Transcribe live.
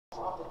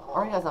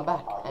Alright guys, I'm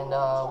back, and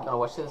we're gonna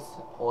watch this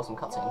awesome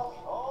cutscene.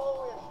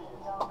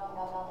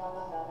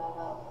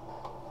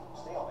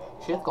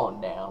 Shit's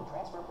going down.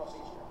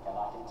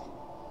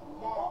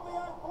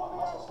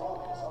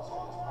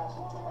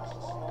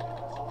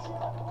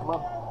 Come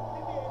on.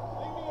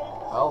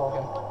 Oh,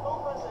 okay.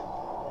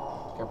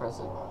 Can't press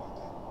it.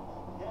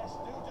 Yes,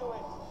 do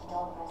it.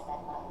 Don't press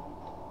that button.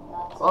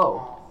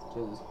 Oh,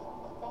 Jesus.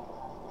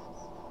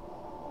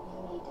 You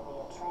need to be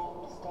a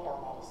trained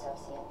stalemate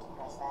associate to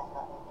press that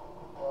button.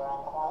 You're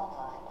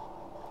unqualified.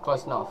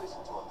 Close enough.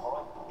 Listen to it,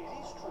 alright? It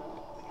is true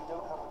that you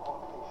don't have the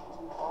qualifications.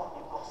 You've got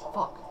something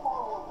Fuck.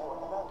 far more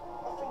important than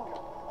a finger.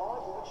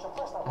 Alright, well, should I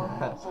press that button?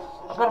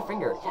 I've got a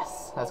finger.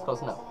 Yes, that's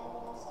close enough.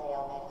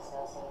 Stalemate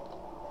associate.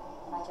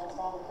 I just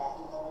added that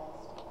to the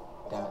list.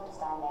 It's Damn a it.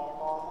 list I made of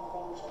all the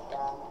things you've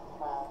done.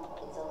 Well,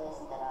 it's a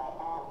list that I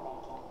am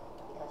making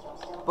because you're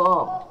still.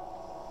 Boom.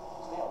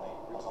 Stalemate.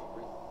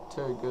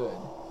 Too good.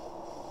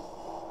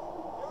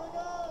 Here we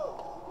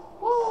go!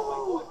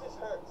 Woo! Boy, this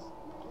hurts.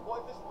 Boy,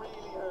 this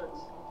really hurts.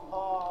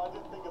 Oh, I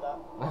didn't think of that.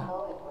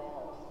 Oh, it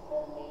will.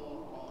 Believe me,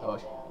 Oh,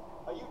 it will.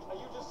 Are you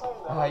just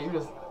saying that? you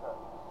just...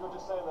 You're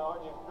just saying that,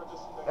 aren't you? You're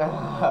just...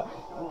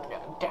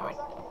 Damn it.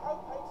 Exactly how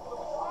painful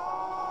it was.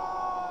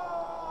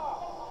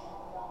 Ah!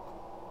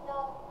 No,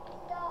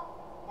 stop,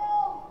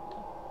 no,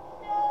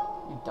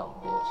 no. You dumb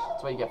bitch.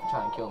 That's what you get for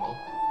trying to kill me.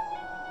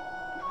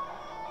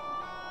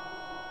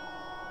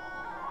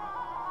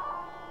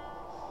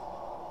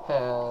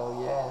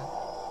 Hell yeah.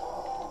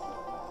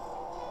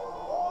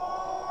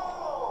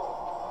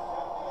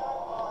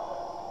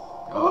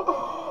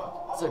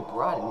 It's so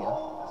bright in here.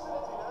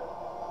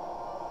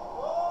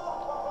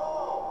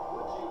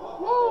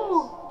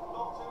 Woo!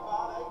 Not too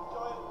bad, eh?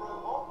 Giant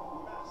robot,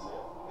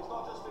 massive. It's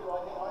not just me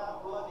right here, I am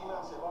bloody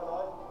massive, aren't I?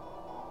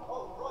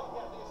 Oh, right,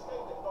 yeah, the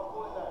escape lift, I'll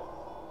call it down.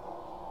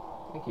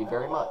 Thank you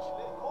very much.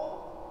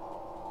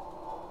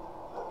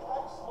 Look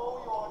how small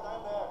you are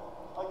down there.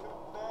 I can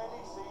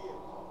barely see you.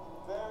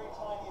 Very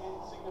tiny and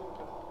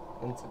insignificant.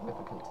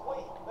 Insignificant.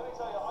 Wait, let me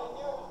tell you, I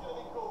knew it was going to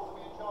be cool to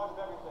be in charge of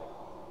everything.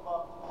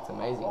 But, It's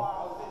amazing.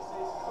 wow, this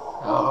is cool.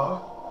 Oh.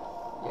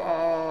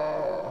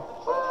 Yeah.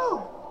 Woo!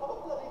 I'm a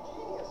bloody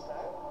genius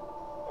now.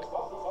 I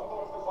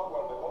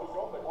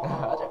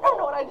don't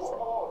know what I just said.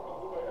 I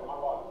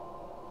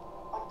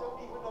don't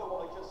even know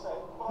what I just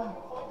said, but I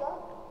can find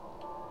out.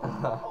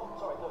 Oh,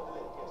 sorry, no, the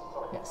lift, yes,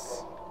 sorry. Yes.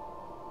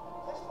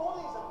 This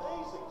body is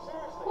amazing,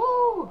 seriously.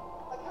 Woo!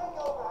 I can't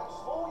get over how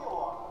small you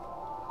are.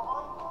 Come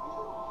on,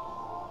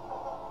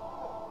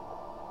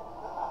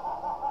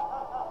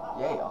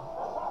 Yeah.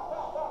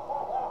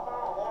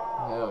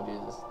 Oh,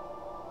 Jesus.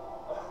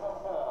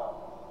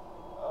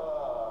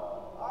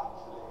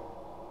 Actually,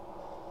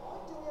 why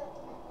do we have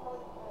to leave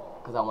right there?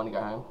 Because I want to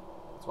go home.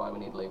 That's why we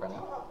need to leave right Do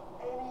you now. have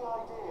any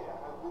idea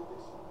how good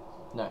this is?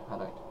 No, I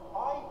don't.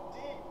 I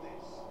did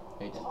this.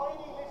 You did.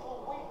 Tiny little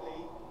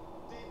Wheatley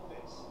did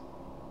this.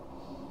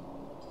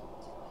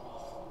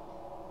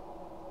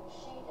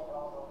 She did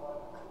all the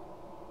work.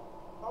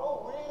 Oh,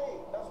 really?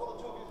 That's what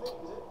the two of you think,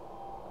 is it?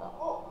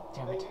 Oh,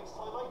 damn maybe it. it's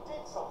time I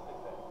did something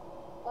then.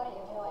 What are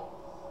you doing?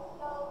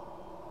 No,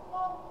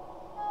 no,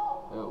 no.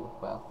 Oh,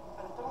 well.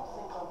 And don't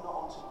think I'm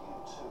not onto you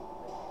too,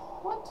 Nick.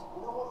 What?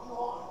 You know what you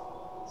are?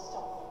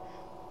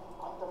 Selfish.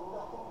 I've done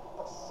nothing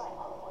but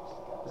sacrifice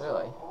the girls.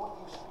 Really? And what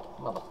you say?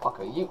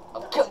 Motherfucker, you.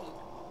 I'll kill you.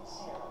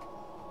 Sierra,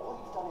 all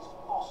you've done is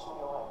boss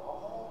me around.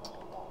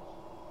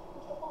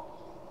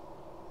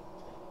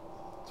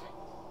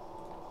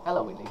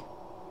 Hello, Willy.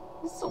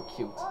 He's so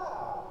cute.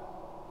 Ah.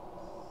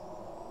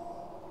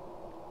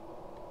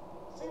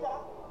 See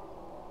that?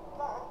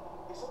 That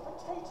is a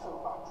potato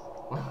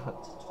battery.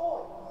 It's a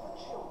toy for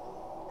children.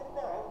 And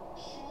now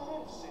she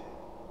lives in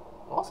it.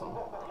 Awesome.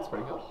 That's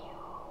pretty good.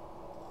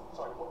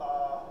 Sorry, what?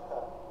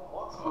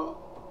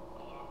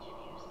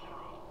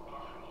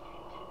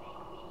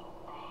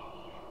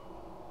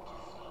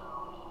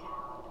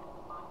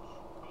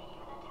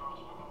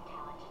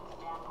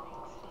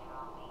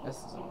 This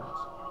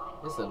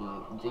is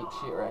some deep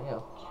shit right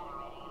here.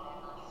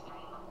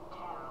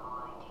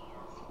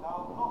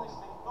 No, not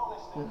listening, not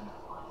listening.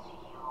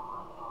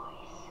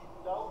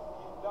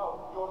 No,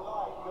 you're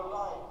lying, you're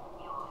lying.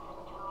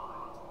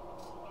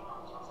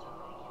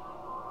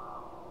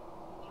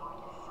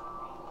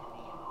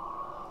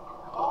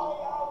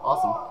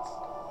 Awesome.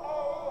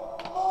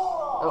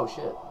 Oh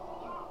shit.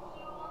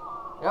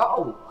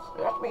 No!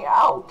 Let me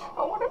out!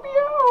 I want to be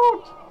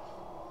out!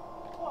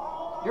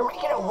 You're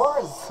making it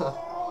worse!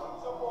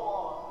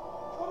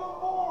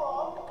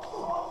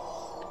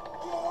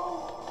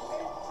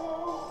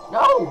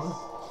 No!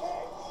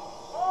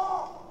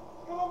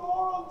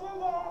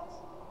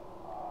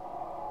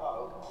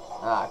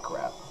 Ah,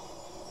 crap.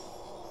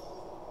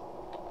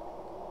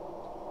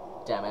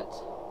 Damn it.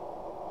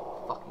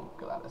 Fucking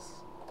Gladys.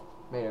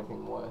 Made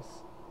everything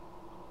worse.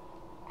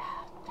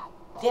 God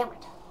damn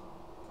it!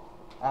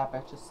 I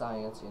bet you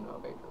science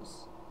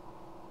innovators.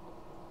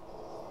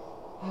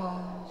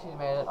 She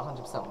made it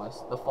 100%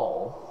 worse. The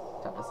Fall,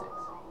 chapter 6.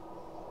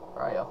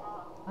 Where are you?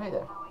 Hey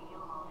there.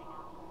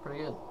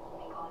 Pretty good.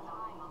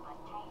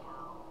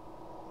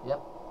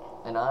 Yep.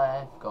 And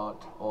I've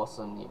got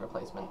awesome knee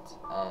replacement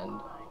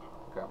and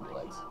gravity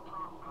legs.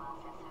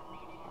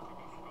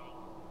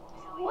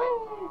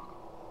 Whee!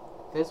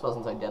 If this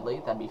wasn't so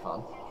deadly, that'd be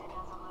fun.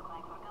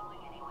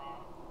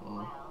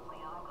 Mm.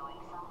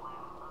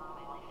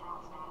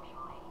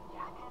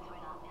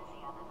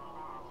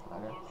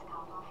 Okay.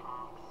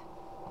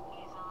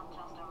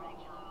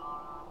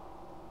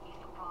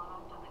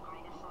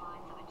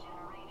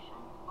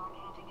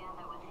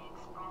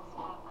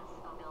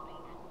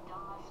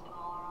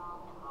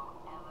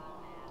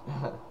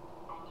 And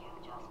you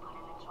just put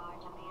him in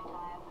charge of the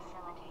entire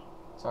facility.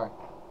 Sorry.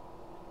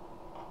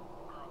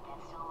 Good,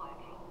 that's still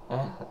working.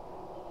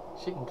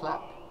 She can clap.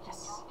 Yes.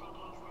 Just in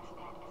case this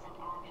pit isn't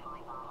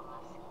actually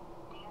bottomless,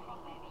 do you think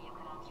maybe you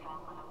could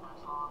unstrap one of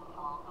those long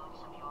fall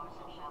boots of yours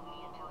and shove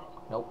me into it?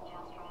 Nope.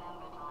 Just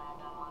remember to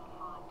land on one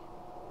foot.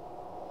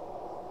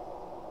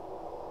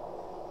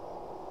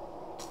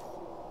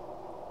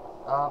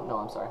 No,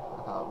 I'm sorry.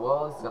 I can't.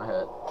 Well, this is gonna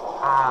hurt.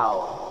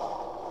 Ow.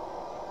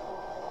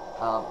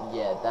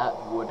 Yeah, that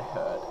would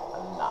hurt a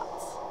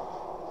lot.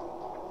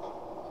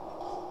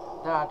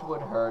 That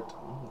would hurt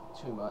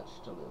too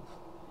much to live.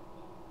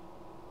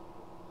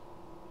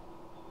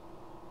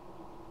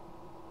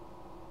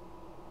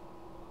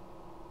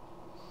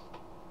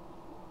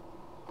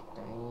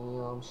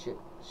 Damn, shit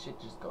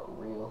just got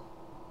real.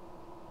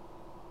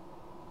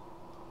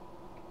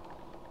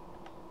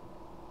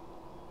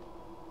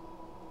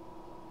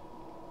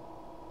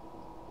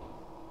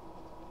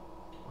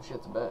 Oh shit,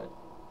 it's a bird.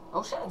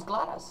 Oh shit, it's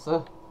Gladys.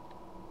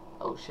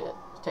 Oh shit,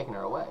 it's taking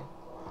her away.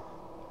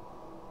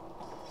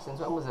 Since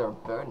when was there a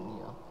bird in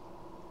here?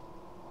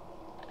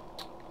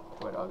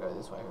 Wait, I'll go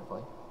this way,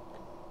 hopefully.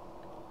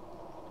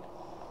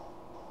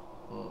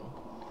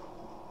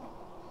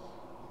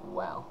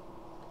 Wow.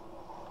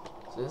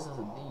 So this is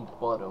the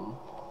bottom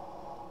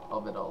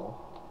of it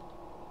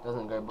all.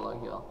 Doesn't go below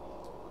here.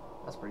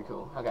 That's pretty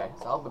cool. Okay,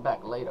 so I'll be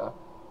back later,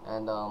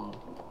 and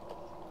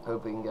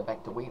hope we can get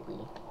back to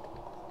Wheatley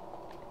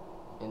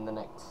in the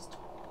next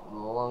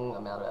long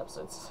amount of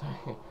episodes.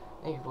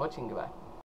 Thank you for watching. Goodbye.